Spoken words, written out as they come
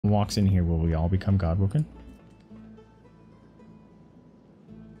walks in here, will we all become Godwoken?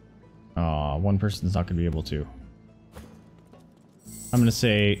 Aw, one person's not going to be able to. I'm going to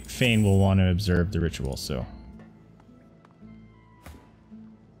say Fane will want to observe the ritual, so.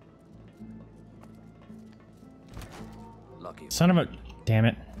 Lucky. Son of a... Damn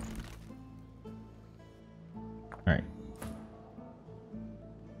it. Alright.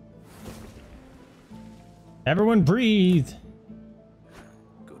 Everyone breathe!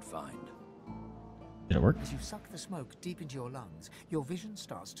 Good find. Did it work? As you suck the smoke deep into your lungs, your vision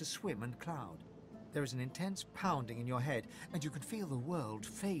starts to swim and cloud. There is an intense pounding in your head, and you can feel the world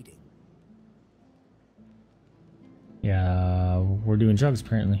fading. Yeah, we're doing drugs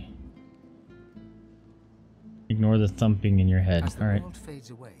apparently. Ignore the thumping in your head. As the Alright. world fades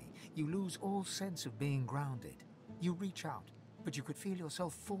away, you lose all sense of being grounded. You reach out, but you could feel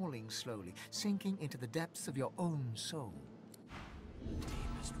yourself falling slowly, sinking into the depths of your own soul.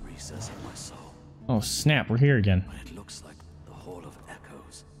 Deepest recess of my soul. Oh snap, we're here again. But it looks like the Hall of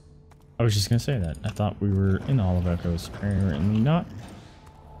Echoes. I was just gonna say that. I thought we were in the Hall of Echoes. Apparently not.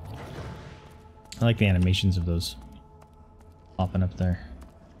 I like the animations of those popping up there.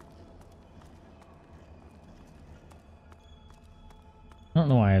 I don't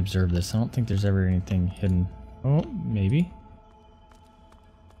know why I observed this. I don't think there's ever anything hidden. Oh, maybe.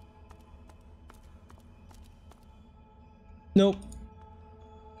 Nope.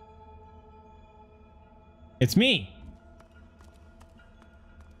 It's me.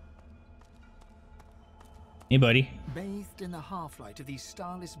 Hey, buddy. Bathed in the half-light of these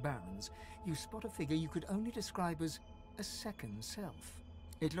starless barrens, you spot a figure you could only describe as a second self.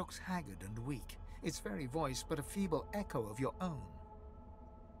 It looks haggard and weak, its very voice but a feeble echo of your own.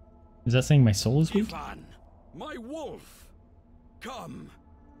 Is that saying my soul is weak? Ivan, my wolf! Come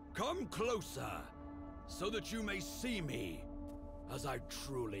closer, so that you may see me as I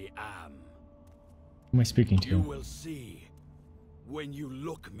truly am. Who am I speaking to? You will see when you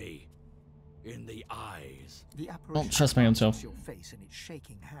look me in the eyes. The Don't trust my own self. Your face in its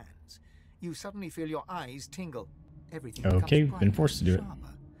shaking hands. You suddenly feel your eyes tingle. Everything Okay, becomes been brighter forced to and do it. sharper.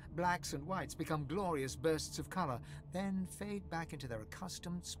 Blacks and whites become glorious bursts of color, then fade back into their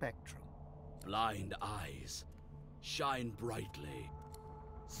accustomed spectrum. Blind eyes, shine brightly.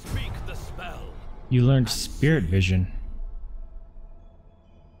 Speak the spell. You learned spirit vision.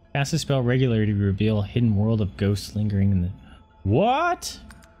 Cast a spell regularly to reveal a hidden world of ghosts lingering in the... What?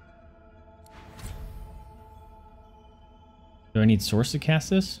 Do I need source to cast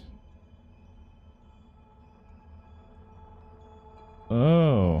this?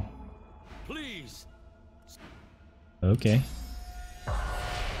 Oh. Please. Okay.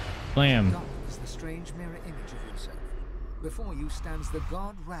 Blam. God is the strange mirror image of yourself. Before you stands the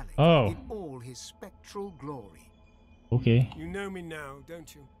god Raleigh Oh. in all his spectral glory. Okay. You know me now,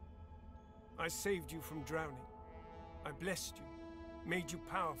 don't you? I saved you from drowning. I blessed you, made you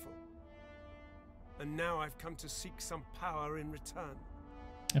powerful. And now I've come to seek some power in return.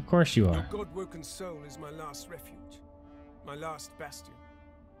 Of course you Your are. God-woken soul is my last refuge, my last bastion.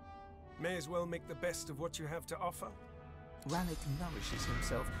 May as well make the best of what you have to offer. Raleigh nourishes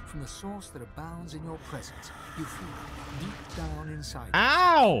himself from the source that abounds in your presence. You feel it deep down inside.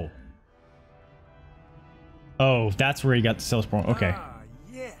 Ow! Oh, that's where he got the cell spawn. Okay. Ah,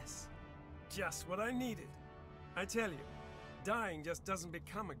 yes. Just what I needed. I tell you, dying just doesn't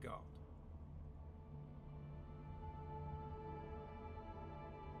become a god.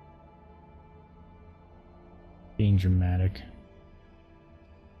 Being dramatic.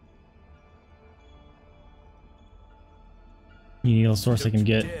 You need a source I can Don't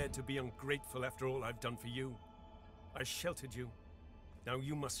you get. dare to be ungrateful after all I've done for you. I sheltered you. Now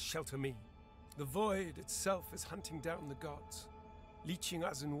you must shelter me. The void itself is hunting down the gods, leeching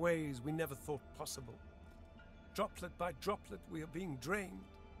us in ways we never thought possible. Droplet by droplet, we are being drained.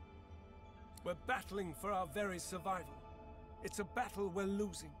 We're battling for our very survival. It's a battle we're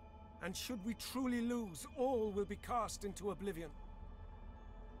losing, and should we truly lose, all will be cast into oblivion.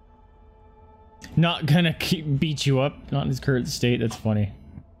 Not gonna beat you up. Not in his current state. That's funny.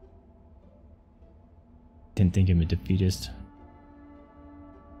 Didn't think him a defeatist.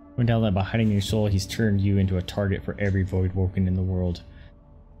 When down that by hiding your soul, he's turned you into a target for every void woken in the world.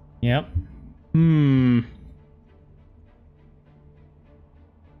 Yep.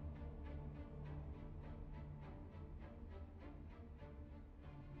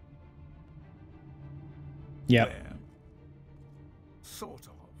 Yep. Well, sort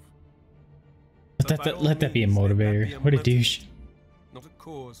of. Let that be a motivator. What a douche. Not a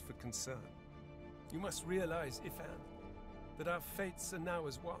cause for concern. You must realize, Ifan, that our fates are now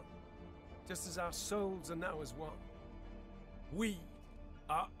as one, just as our souls are now as one. We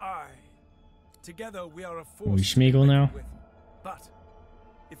are I. Together we are a force. We to be Schmeagol now? reckoned with. But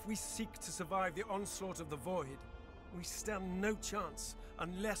if we seek to survive the onslaught of the void, we stand no chance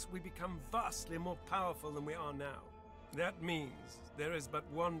unless we become vastly more powerful than we are now. That means there is but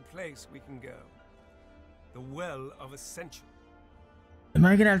one place we can go. The Well of Ascension. Am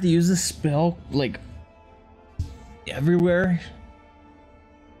I gonna have to use this spell, like, everywhere?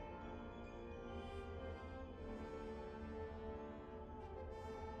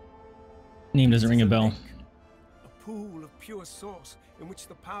 Name doesn't ring a bell. Lake, a pool of pure source in which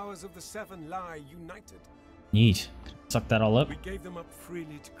the powers of the seven lie united. Neat. Suck that all up. We gave them up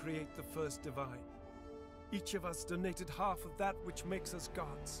freely to create the first divine. Each of us donated half of that which makes us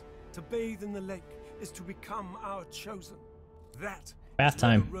gods. To bathe in the lake is to become our chosen. That Bath is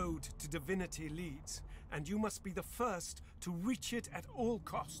where time. the road to divinity leads, and you must be the first to reach it at all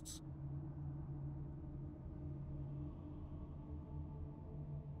costs.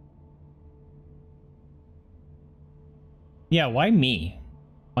 Yeah, why me?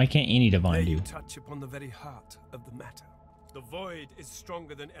 Why can't any divine There do? you touch upon the very heart of the matter. The void is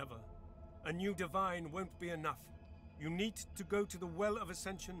stronger than ever. A new divine won't be enough. You need to go to the Well of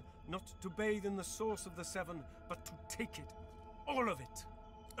Ascension, not to bathe in the source of the seven, but to take it. All of it.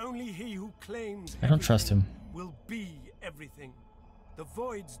 Only he who claims I don't trust him. will be everything. The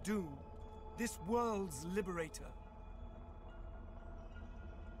void's doom. This world's liberator.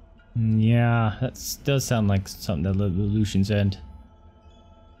 Yeah, that does sound like something that Lucian said.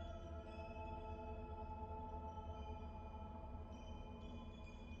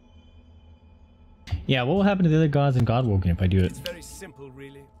 Yeah, what will happen to the other gods in Godwoken if I do it? It's very simple,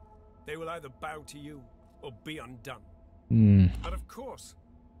 really. They will either bow to you or be undone. Hmm. But of course,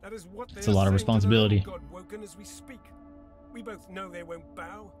 that is what they It's a lot of are saying responsibility. to their own Godwoken as we speak. We both know they won't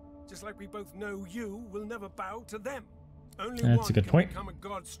bow, just like we both know you will never bow to them. Only That's one a good can point. become a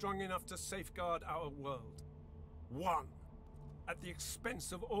god strong enough to safeguard our world. One, at the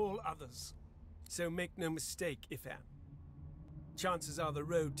expense of all others. So make no mistake, Ifan. Chances are the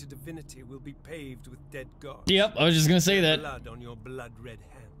road to divinity will be paved with dead gods. Yep, I was just gonna say that. Blood on your blood-red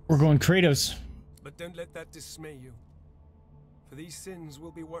hands. We're going Kratos. But don't let that dismay you. For these sins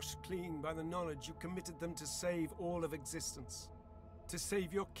will be washed clean by the knowledge you committed them to save all of existence. To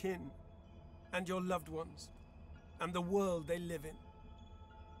save your kin, and your loved ones, and the world they live in.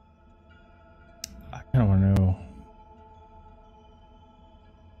 I kind of want to know.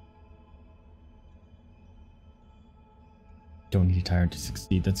 Don't need a tyrant to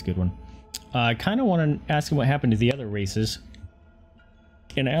succeed. That's a good one. I kind of want to ask him what happened to the other races.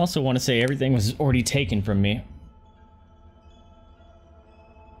 And I also want to say everything was already taken from me.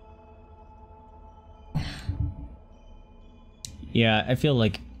 Yeah, I feel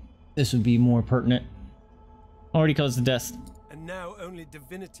like this would be more pertinent. Already caused the death. And now only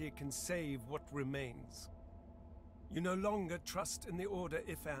divinity can save what remains. You no longer trust in the Order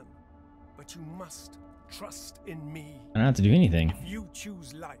Ifan, but you must trust in me. I don't have to do anything. If you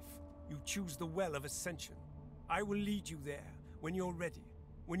choose life, you choose the Well of Ascension. I will lead you there when you're ready,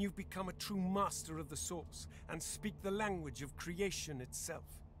 when you've become a true master of the Source and speak the language of creation itself.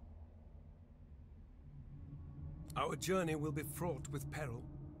 Our journey will be fraught with peril.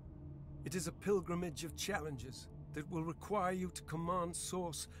 It is a pilgrimage of challenges that will require you to command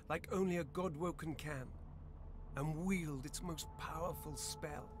Source like only a Godwoken can, and wield its most powerful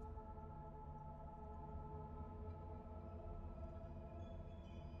spell.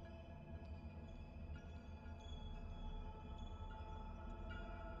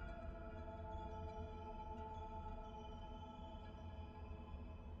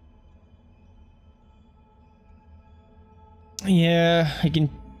 Yeah, I can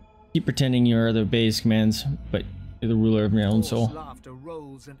keep pretending you're the base commands, but you're the ruler of your own Force soul. laughter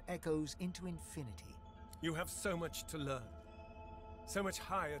rolls and echoes into infinity. You have so much to learn, so much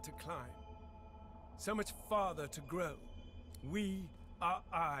higher to climb, so much farther to grow. We are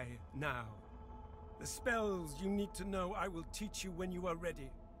I now. The spells you need to know I will teach you when you are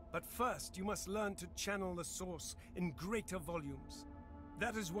ready. But first, you must learn to channel the Source in greater volumes.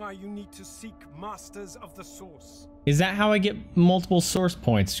 That is why you need to seek Masters of the Source. Is that how I get multiple source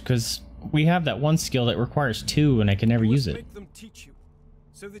points? Because we have that one skill that requires 2 and I can never use it. Make them teach you,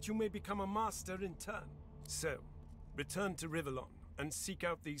 so that you may become a master in turn. So, return to Rivellon and seek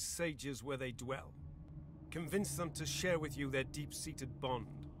out these sages where they dwell. Convince them to share with you their deep-seated bond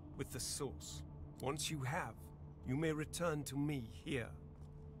with the Source. Once you have, you may return to me here.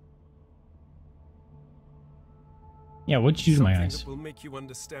 Yeah, what'd you do to my Something eyes? that will make you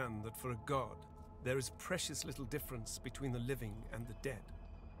understand that for a god, there is precious little difference between the living and the dead.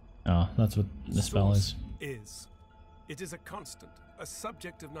 Oh, that's what the spell is. It is a constant, a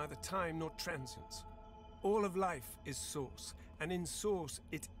subject of neither time nor transience. All of life is source, and in source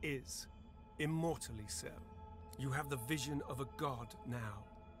it is, immortally so. You have the vision of a god now.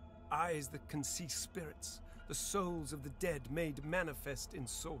 Eyes that can see spirits, the souls of the dead made manifest in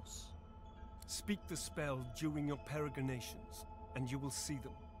source. Speak the spell during your peregrinations, and you will see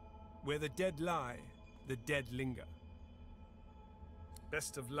them. Where the dead lie, the dead linger.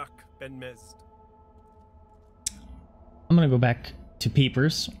 Best of luck, Ben-mezd. I'm gonna go back to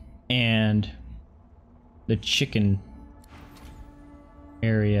papers and the chicken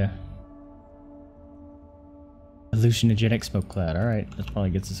area. Hallucinogenic smoke cloud. Alright, that probably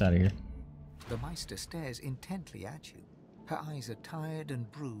gets us out of here. The Meister stares intently at you. Her eyes are tired and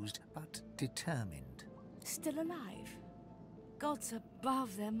bruised, but determined. Still alive? Gods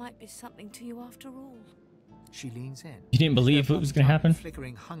above, there might be something to you after all. She leans in. You didn't believe her what was going to happen?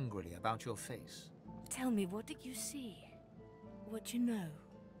 Flickering hungrily about your face. Tell me, what did you see? What you know?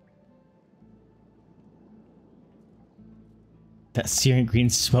 That searing green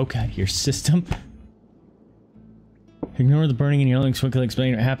smoke out of your system? Ignore the burning and yelling, quickly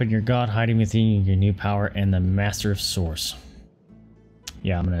explain what happened. Your god hiding within you, your new power, and the master of source.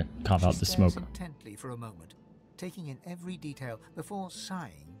 Yeah, I'm gonna cough out the smoke. Intently for a moment, taking in every detail before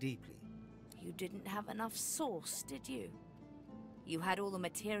sighing deeply. You didn't have enough source, did you? You had all the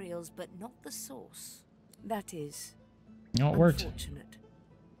materials, but not the source. That is No, it worked. unfortunate.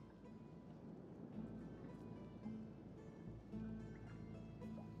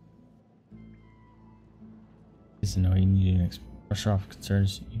 Is to know you need to brush off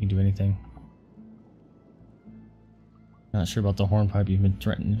concerns. You can do anything. Not sure about the hornpipe you've been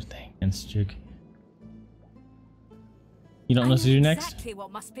threatened with against Duke. You don't know what to do next? Exactly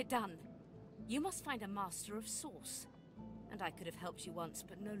what must be done. You must find a master of source. And I could have helped you once,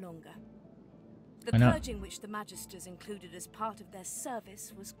 but no longer. The purging which the Magisters included as part of their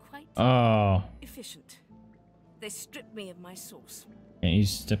service was quite efficient. They stripped me of my source. Can't you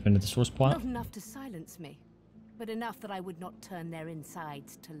step into the source plot? Not enough to silence me, but enough that I would not turn their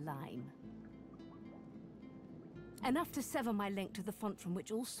insides to lime. Enough to sever my link to the font from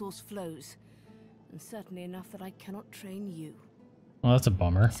which all source flows, and certainly enough that I cannot train you. Well, that's a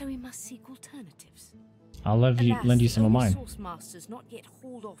bummer. So we must seek alternatives. I'll lend you some of mine. Source masters not yet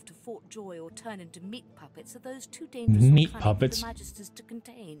hauled off to Fort Joy or turn into meat puppets are those too dangerous meat for puppets? the Magisters to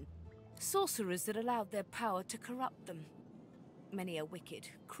contain. Sorcerers that allowed their power to corrupt them. Many are wicked,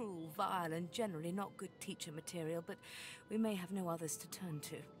 cruel, vile, and generally not good teacher material, but we may have no others to turn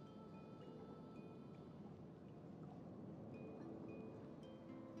to.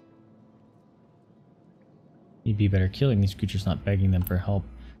 You'd be better killing these creatures, not begging them for help.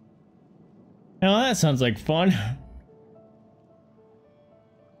 Now that sounds like fun.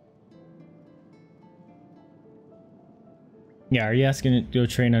 Yeah, are you asking it to go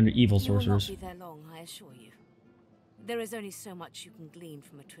train under evil sorcerers? You will not be there long, I assure you. There is only so much you can glean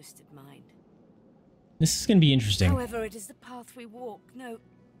from a twisted mind. This is going to be interesting. However, it is the path we walk, no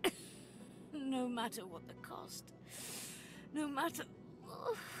matter what the cost. No matter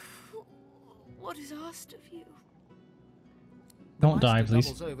what is asked of you. Don't die, please.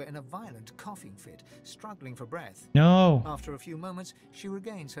 Doubles over in a violent coughing fit, struggling for breath. No. After a few moments, she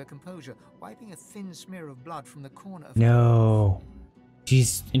regains her composure, wiping a thin smear of blood from the corner of No.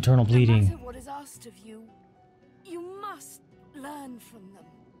 She's internal bleeding. No matter what is asked of you, you must learn from them.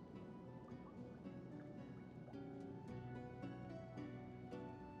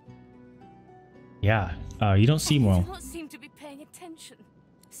 Yeah. You don't seem well. You do not seem to be paying attention.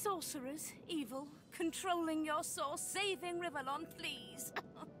 Sorcerers, evil, controlling your source, saving Rivellon, please.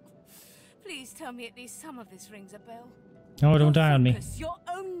 Please tell me at least some of this rings a bell. No, don't die on me. Your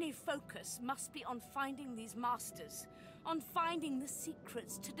only focus must be on finding these masters, on finding the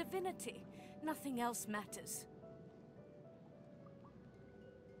secrets to divinity. Nothing else matters.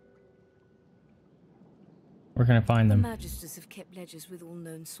 Where can I find them? The Magisters have kept ledgers with all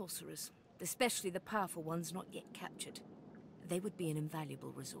known sorcerers, especially the powerful ones not yet captured. They would be an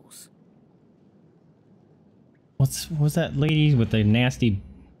invaluable resource. What was that lady with the nasty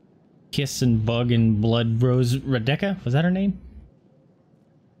kiss and bug and blood rose? Rebecca? Was that her name?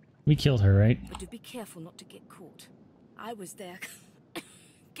 We killed her, right? But do be careful not to get caught. I was their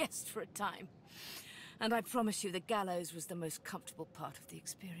guest for a time. And I promise you the gallows was the most comfortable part of the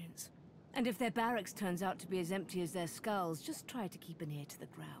experience. And if their barracks turns out to be as empty as their skulls, just try to keep an ear to the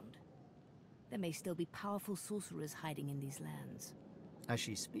ground. There may still be powerful sorcerers hiding in these lands. As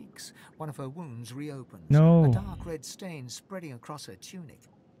she speaks, one of her wounds reopens. No. A dark red stain spreading across her tunic.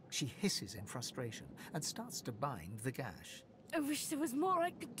 She hisses in frustration and starts to bind the gash. I wish there was more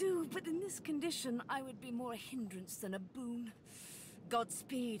I could do, but in this condition, I would be more a hindrance than a boon.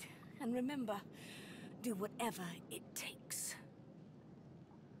 Godspeed, and remember, do whatever it takes.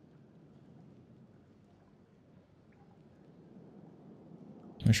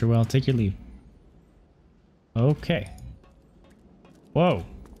 Sure, well, take your leave. Okay. Whoa.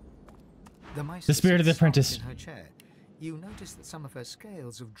 The spirit of the apprentice. In her chair. You notice that some of her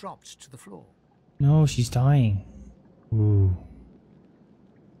scales have dropped to the floor. No, she's dying. Ooh.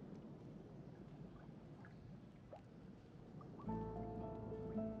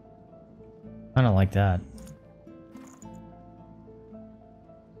 I don't like that.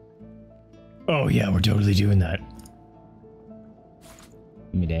 Oh yeah, we're totally doing that.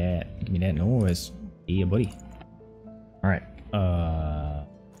 Give me that. Give me that noise. Yeah, buddy. Alright.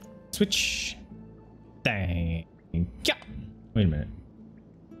 Switch. Dang. Yeah. Wait a minute.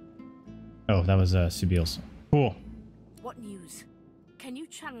 Oh, that was Sibyls. Cool. What news? Can you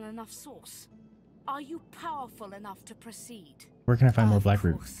channel enough source? Are you powerful enough to proceed? Where can I find more black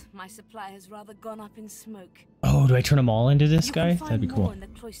root? My supply has rather gone up in smoke. Oh, do I turn them all into this guy? That'd be cool. In the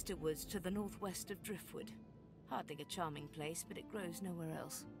cloister woods to the northwest of Driftwood. Hardly a charming place, but it grows nowhere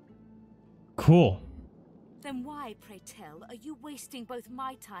else. Cool. Then why, pray tell, are you wasting both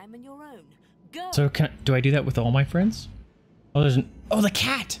my time and your own? Go. So do I do that with all my friends? Oh, there's an the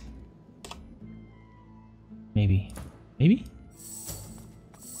cat. Maybe. Maybe?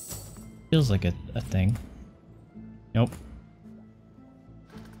 Feels like a thing. Nope.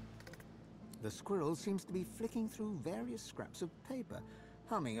 The squirrel seems to be flicking through various scraps of paper,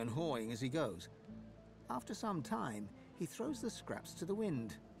 humming and hawing as he goes. After some time, he throws the scraps to the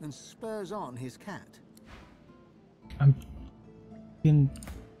wind and spurs on his cat.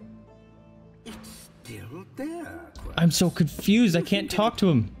 It's still there. I'm so confused. I can't talk to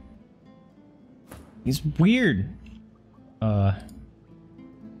him. He's weird. The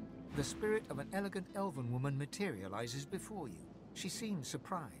spirit of an elegant elven woman materializes before you. She seems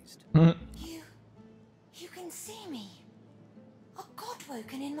surprised. You can see me. A god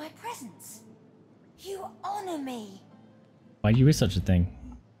woken in my presence. You honor me. Why do you wish such a thing?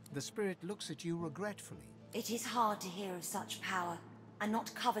 The spirit looks at you regretfully. It is hard to hear of such power and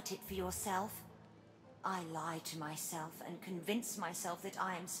not covet it for yourself. I lie to myself and convince myself that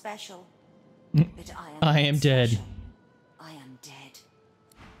I am special. But I am dead. Special. I am dead.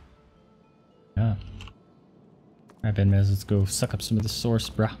 Yeah. Alright, ben-mezd, let's go suck up some of the source,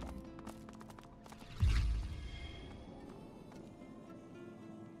 bruh.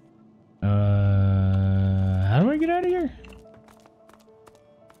 How do I get out of here?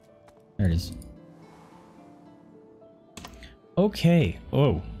 There it is. Okay.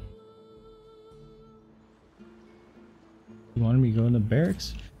 Oh. You wanted me to go in the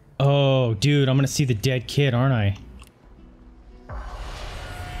barracks? Oh, dude, I'm gonna see the dead kid, aren't I?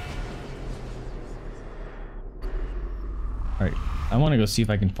 Alright, I want to go see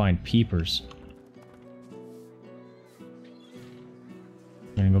if I can find peepers.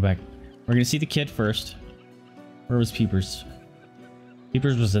 I'm gonna go back. We're gonna see the kid first. Where was peepers?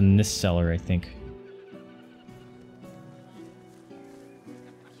 Peepers was in this cellar, I think.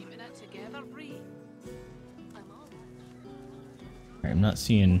 Alright, I'm not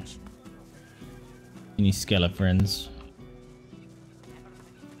seeing any skelefriends.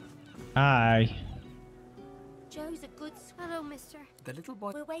 Hi. Joe's a good swallow, mister. The little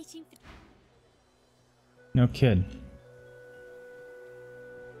boy... We're waiting for... No kid.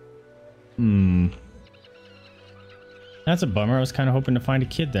 That's a bummer. I was kind of hoping to find a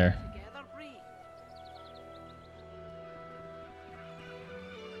kid there.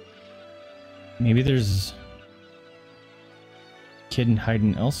 Maybe there's a kid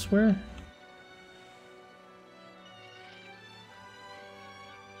hiding elsewhere?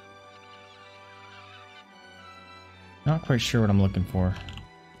 Not quite sure what I'm looking for.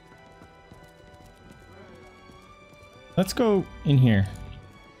 Let's go in here.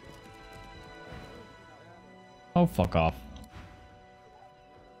 Oh, fuck off.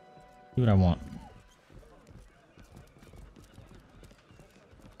 Do what I want.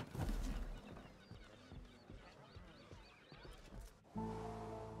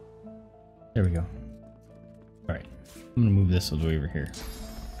 There we go. Alright. I'm gonna move this all the way over here.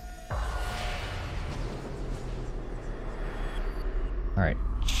 Alright.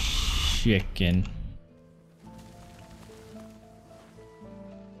 Chicken.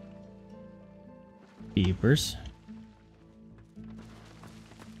 Beepers.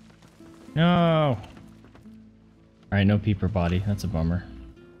 No! Alright, no peeper body. That's a bummer.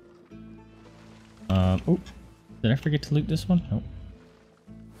 Oh. Did I forget to loot this one? Nope.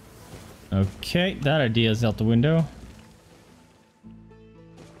 Okay, that idea is out the window.